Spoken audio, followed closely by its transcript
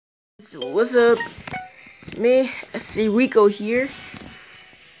So what's up? It's me, SC Rico here.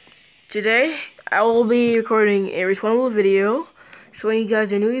 Today, I will be recording a Respawnables video showing you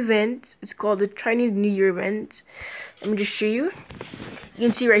guys a new event. It's called the Chinese New Year event. Let me just show you. You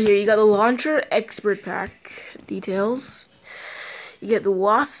can see right here, you got the Launcher Expert Pack details. You get the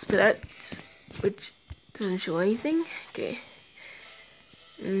Wasp Pet, which doesn't show anything. Okay.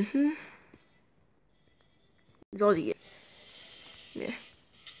 That's all you get. Yeah.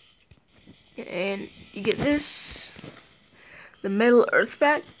 And you get this, the Metal Earth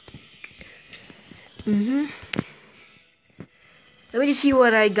Pack. Let me just see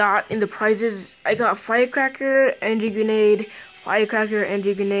what I got in the prizes. I got Firecracker, Energy Grenade, Firecracker,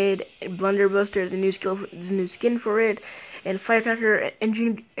 Energy Grenade, and Blunderbuster, the new skin for it, and Firecracker,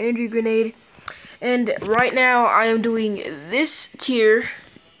 Energy Grenade. And right now I am doing this tier,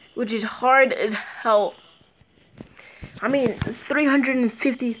 which is hard as hell. I mean,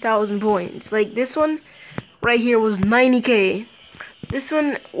 350,000 points. Like this one right here was 90k. This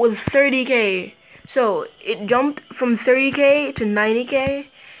one was 30k. So it jumped from 30k to 90k,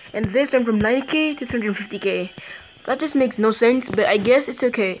 and this jumped from 90k to 350k. That just makes no sense, but I guess it's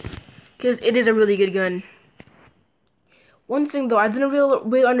okay, because it is a really good gun. One thing though, I didn't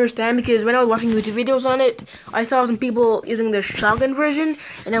really understand, because when I was watching YouTube videos on it, I saw some people using the shotgun version,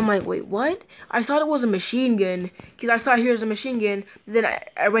 and I'm like, wait, what? I thought it was a machine gun, because I saw here's a machine gun, then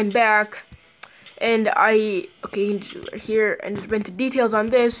I went back, and here, and just went to details on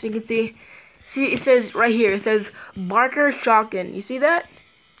this. You can see, it says right here, it says Barker Shotgun. You see that?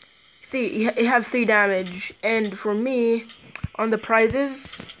 See, it has 3 damage, and for me, on the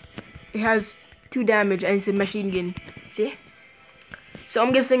prizes, it has 2 damage, and it's a machine gun. See? So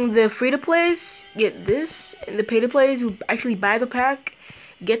I'm guessing the free-to-plays get this, and the pay-to-plays who actually buy the pack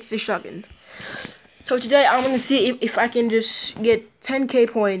gets the shotgun. So today I'm gonna see if I can just get 10k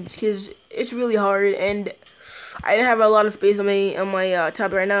points, because it's really hard, and I don't have a lot of space on my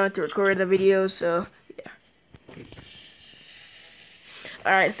tab right now to record the video. So yeah.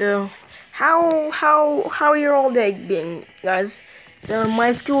 All right. So how your all day being, guys? So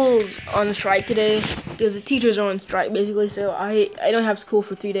my school's on strike today because the teachers are on strike basically. So I don't have school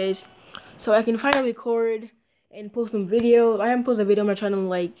for 3 days, so I can finally record and post some videos. I haven't posted a video on my channel in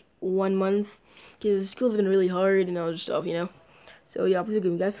like 1 month because school's been really hard and all this stuff, you know. So yeah, please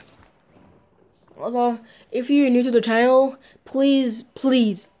forgive me, guys. Also, if you're new to the channel, please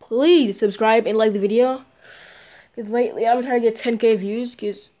subscribe and like the video. Because lately I've been trying to get 10k views,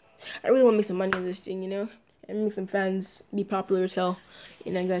 because I really want to make some money on this thing, you know, and make some fans, be popular as hell,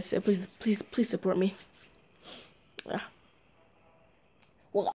 you know, guys. So please support me. Yeah.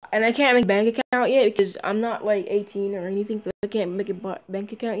 Well, and I can't make a bank account yet because I'm not like 18 or anything, so I can't make a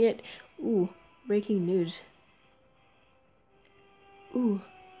bank account yet. Ooh, breaking news. Ooh.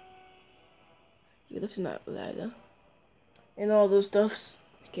 Yeah, that's not lag, huh? And all those stuffs.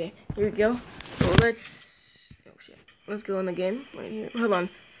 Okay, here we go. So let's go in the game right here. Hold on.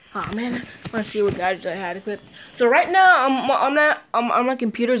 Oh man, let's see what gadgets I had equipped. So right now I'm on my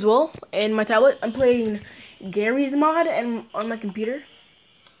computer as well, and my tablet. I'm playing Gary's mod and on my computer.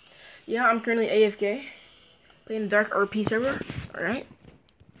 Yeah, I'm currently AFK playing the Dark RP server. All right,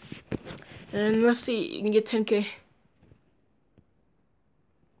 and let's see, you can get 10k.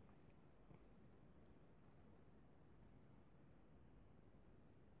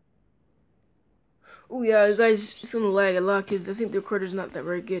 Oh yeah, guys, it's gonna lag a lot because I think the recorder's not that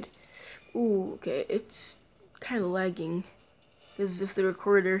very good. Ooh, okay, it's kind of lagging as if the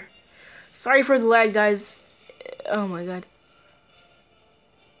recorder. Sorry for the lag, guys. Oh my god,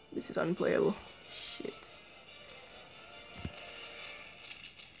 this is unplayable. Shit.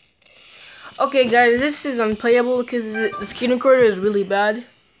 Okay, guys, this is unplayable because the screen recorder is really bad.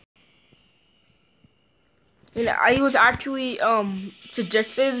 And I was actually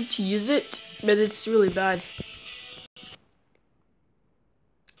suggested to use it, but it's really bad.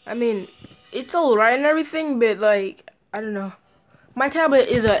 I mean, it's alright and everything, but like, I don't know. My tablet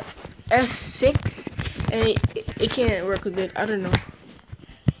is a S6, and it can't work with it. I don't know.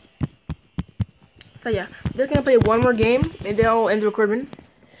 So yeah, I'm just gonna play one more game, and then I'll end the recording.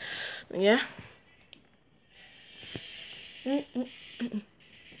 Yeah.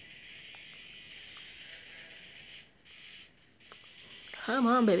 Come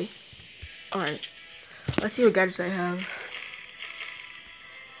on, baby. Alright. Let's see what gadgets I have.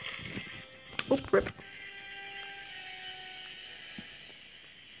 Oh, rip.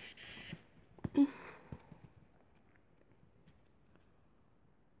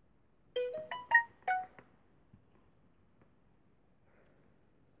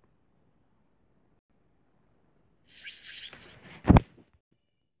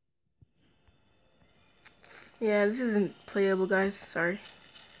 Yeah, this isn't playable, guys. Sorry.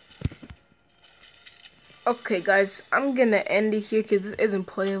 Okay, guys, I'm gonna end it here because this isn't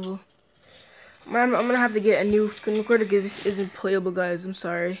playable. I'm gonna have to get a new screen recorder because this isn't playable, guys. I'm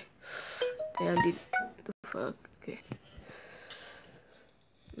sorry. Damn, dude. What the fuck? Okay.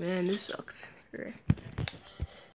 Man, this sucks. All right.